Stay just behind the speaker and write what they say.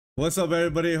What's up,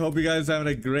 everybody? Hope you guys are having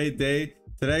a great day.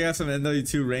 Today I got some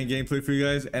MW2 Ranked gameplay for you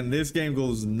guys, and this game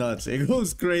goes nuts. It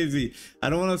goes crazy.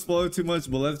 I don't want to spoil it too much,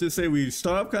 but let's just say we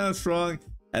start up kind of strong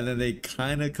and then they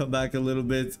kind of come back a little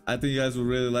bit. I think you guys will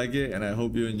really like it, and I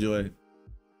hope you enjoy.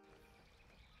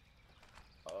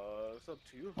 It's up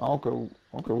to you. I don't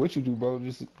care what you do, bro.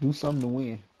 Just do something to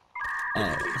win.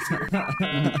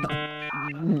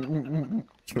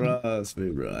 Trust me,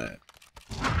 bro.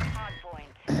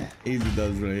 Hardpoint. Easy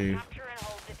does right here. Capture and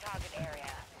hold the target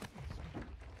area.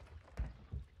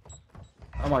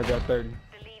 I might drop 30. The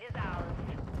lead is ours.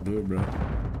 Do it, bro.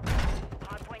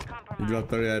 Hardpoint compromised. You drop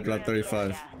 30, I drop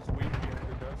 35. He's weak.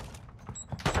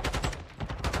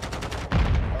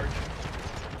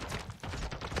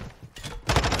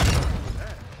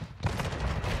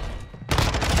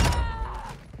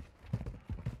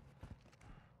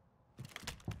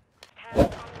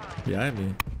 Behind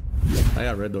me. I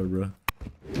got red door, bro.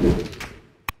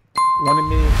 One in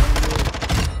mid.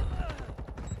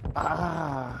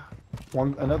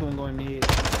 Another one going mid.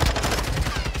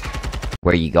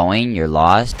 Where you going? You're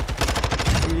lost?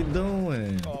 What are you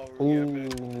doing? Oh,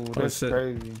 Ooh, that's shit.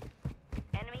 crazy.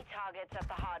 Enemy targets at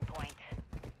the hardpoint.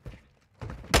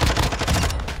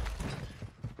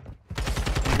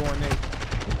 I'm going next.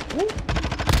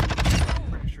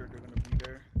 pretty sure they're gonna be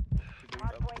there.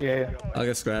 Hardpoint Yeah. located. I'll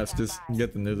get scraps. Just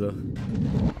get the new though.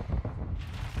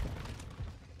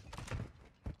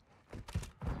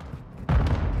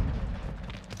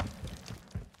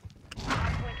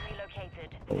 Hardpoint relocated.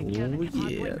 Oh, Secure the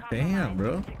yeah. hardpoint Damn,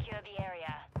 bro. compromised. Secure the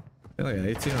area. I feel like I got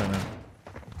 18 right now.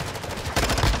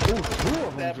 Ooh, two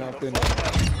of them jumped in there.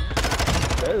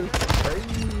 That is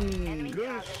crazy. Enemy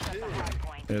targets at the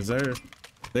hardpoint. Is there?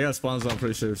 They got spawns, I'm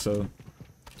pretty sure. So.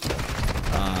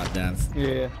 Ah, damn.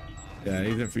 Yeah. Yeah,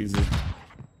 he's in freezer.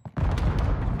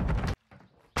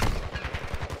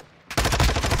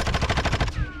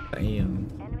 Damn.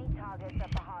 Enemy targets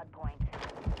at the hardpoint.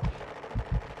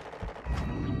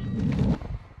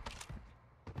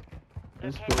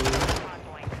 That's Located cool. at the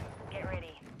hardpoint. Get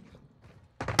ready.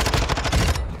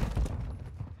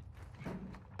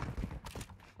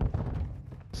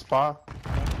 Spa.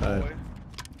 Alright.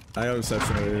 I got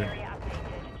reception over here. Area updated.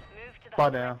 Move to the Far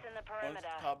hard down. points in the One's perimeter.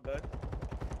 top bed.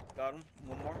 Got him.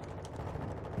 One more.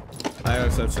 I got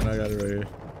reception. I got it right here.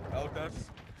 L dust.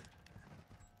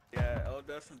 Yeah, L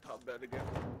dust and top bed again.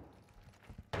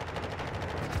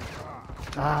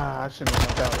 I shouldn't have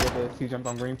jumped out with this. He jumped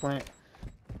on green plant.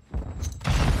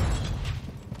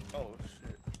 Oh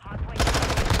shit. Hardpoint.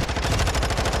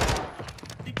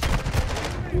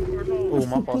 Oh,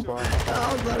 my fault, Spa.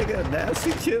 I was about to get a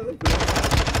nasty kill.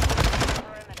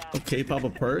 Perimeter. Okay, pop a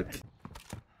perk.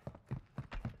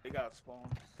 They got spawns.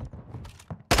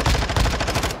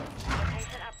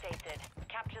 Location updated.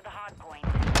 Capture the hardpoint.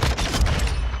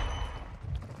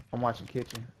 I'm watching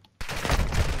kitchen.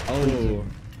 Oh.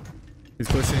 He's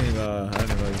pushing, I don't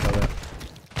know what you call that.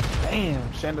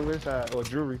 Damn, chandelier shot or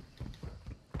jewelry.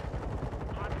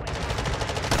 Hardpoint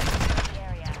compromised. The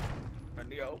area. I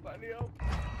need help. I need help.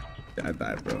 I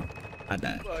died, bro. I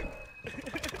died. Fuck.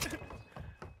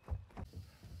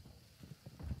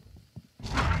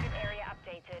 Target area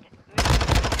updated.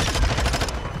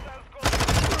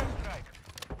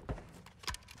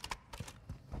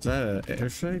 Is that an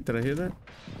airstrike? Did I hear that?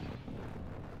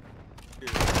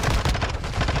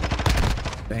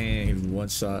 Dang, he's one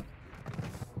shot.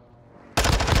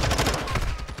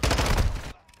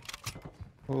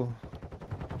 Oh.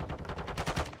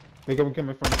 They gonna be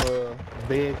coming from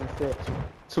beds and steps.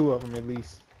 Two of them at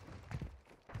least.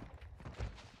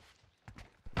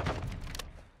 Enemy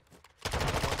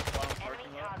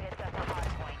targets at the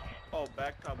hardpoint. Oh,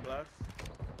 back top left.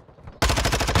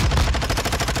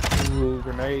 Ooh,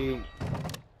 grenade.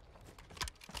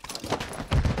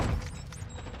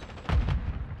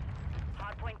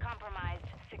 Hardpoint compromised.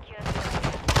 Secure the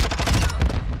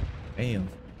area. Damn.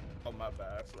 Oh my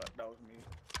bad. That was me.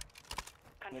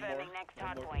 Confirming next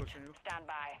One more hardpoint. pushing you. Stand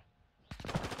by.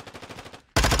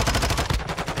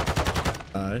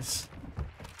 Nice.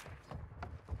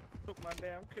 Took my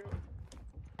damn kill.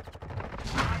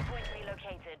 Hardpoint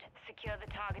relocated. Secure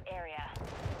the target area.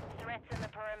 Threats in the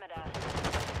perimeter.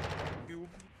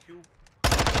 Cube.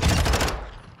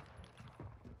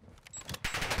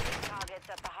 Targets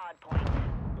at the hardpoint.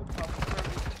 What top of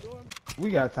what you doing? We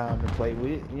got time to play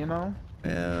with, you know?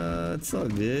 Yeah, it's all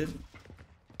good.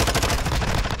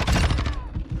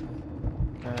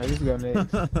 This go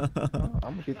next. I'm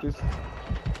gonna get this.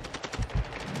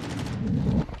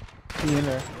 He in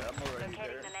there. Yeah, I'm already Locating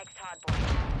there. the next hardpoint.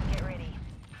 Get ready.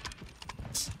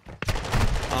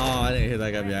 Oh, I didn't hit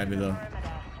that guy behind me though.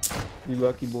 Perimeter. You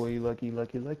lucky boy, you lucky.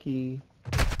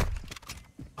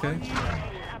 okay.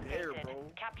 There, bro.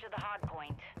 Capture the hard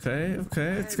point. Okay,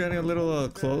 okay. It's getting a little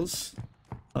close.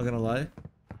 Not gonna lie.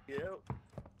 Yep.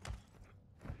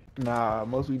 Nah,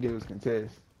 most we did was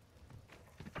contest.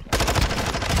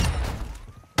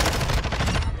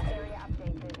 Area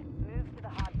updated. Move to the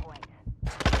hard point.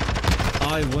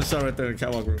 Oh, one shot right there in the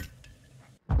catwalk room.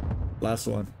 Last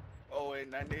one. Oh,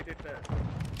 wait, I needed that.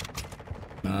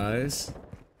 Nice.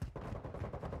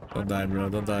 Don't die, bro.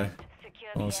 Don't die.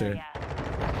 Secure Oh, the shit. area.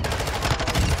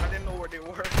 I didn't know where they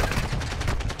were.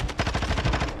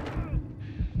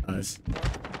 Nice.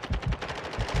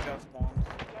 Got spawns.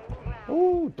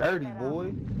 Ooh, dirty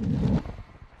boy.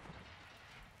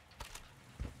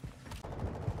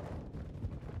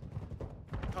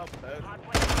 Top bed. Hard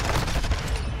point.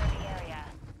 Secure the area.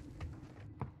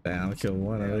 Damn, I killed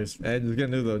one at least. Hey, just get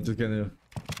new though. Just get new.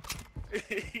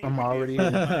 I'm already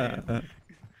in.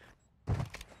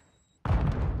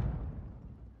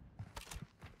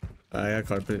 I got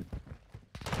carpet.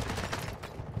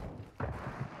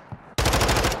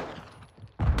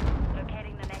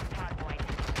 Locating the next hard point.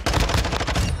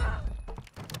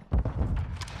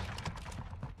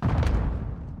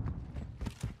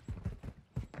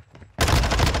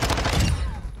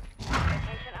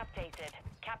 Location updated.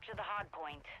 Capture the hard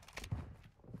point.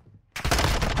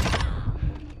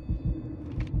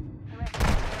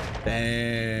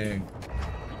 Dang.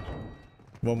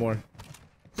 One more.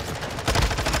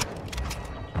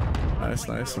 Nice,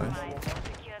 nice, nice.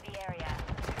 Secure the area.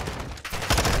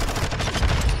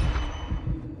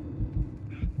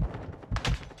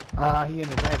 Ah, he in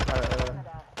the back.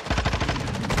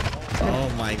 Oh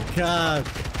my god.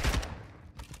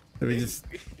 Let me just.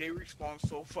 They respawn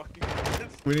so fucking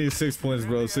fast. We need 6 points,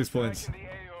 bro. 6 points.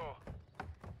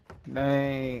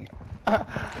 Dang.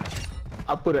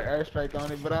 I put an airstrike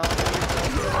on it, but I don't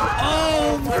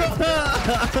Oh, bro.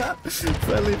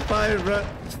 Friendly fire, bro.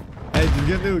 Hey, just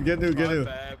get new, get new, get My new.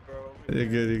 bad, bro. You're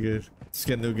good, you're good. Just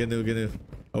get new, get new, get new.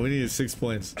 Oh, we need 6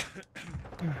 points.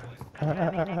 I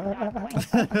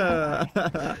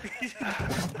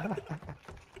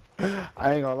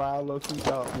ain't gonna lie, I low-key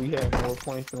thought we had more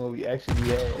points than what we actually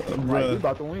had. I'm like, Bruh. we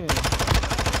about to win.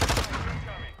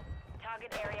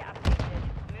 Target area updated.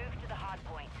 Move to the hard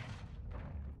point.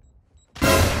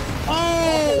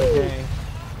 Oh! Dang.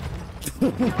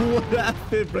 What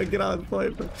happened, bro? Get out of the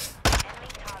point, bro. Enemy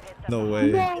targets No are way.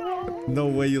 No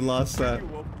way you lost that. You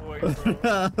a boy, bro.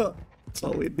 That's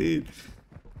all we need.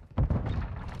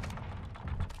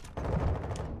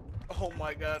 Oh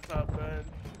my god, top bed.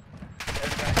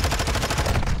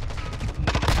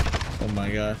 Oh my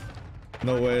god.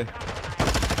 No way.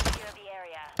 compromised. Secure the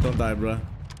area. Don't die, bro.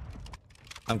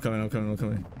 I'm coming, I'm coming, I'm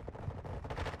coming.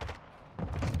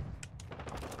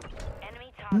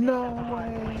 Enemy targets No at the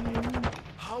hard way. point.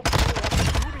 How bro, I'm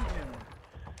shooting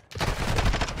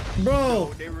him.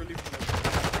 Bro! They really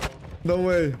finna. No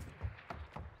way.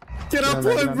 Get up, Get on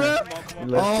point, that, bro! get on that.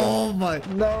 Let's go. Oh my.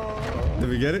 No. Did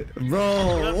we get it?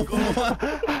 Bro!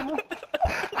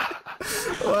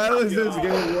 Why was this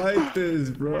game like this,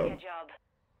 bro? Good job.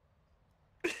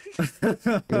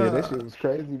 Yeah, that shit was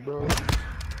crazy, bro.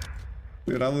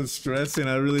 Dude, I was stressing.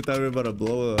 I really thought we were about to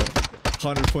blow a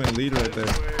 100-point lead right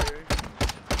there.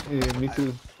 Yeah, me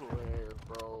too. Swear,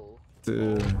 bro.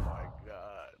 Dude. Oh my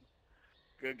god.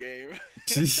 Good game.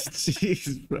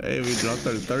 Jeez, bro. Hey, we dropped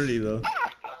our 30 though.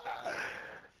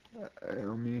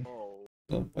 On me. Oh.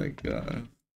 Oh my god.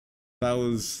 That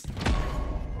was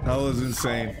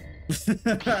insane.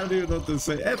 I don't even know what to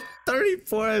say. At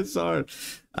 34 SR.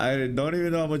 I don't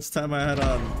even know how much time I had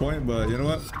on point, but you know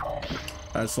what?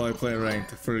 That's why I play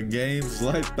ranked. For games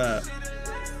like that.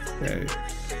 Hey.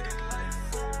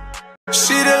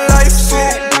 She the life,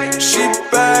 she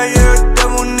bad, yeah,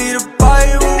 devil need a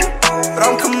Bible. But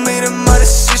I'm committed, my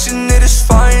decision, it is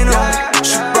final.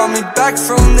 She brought me back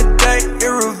from the dead,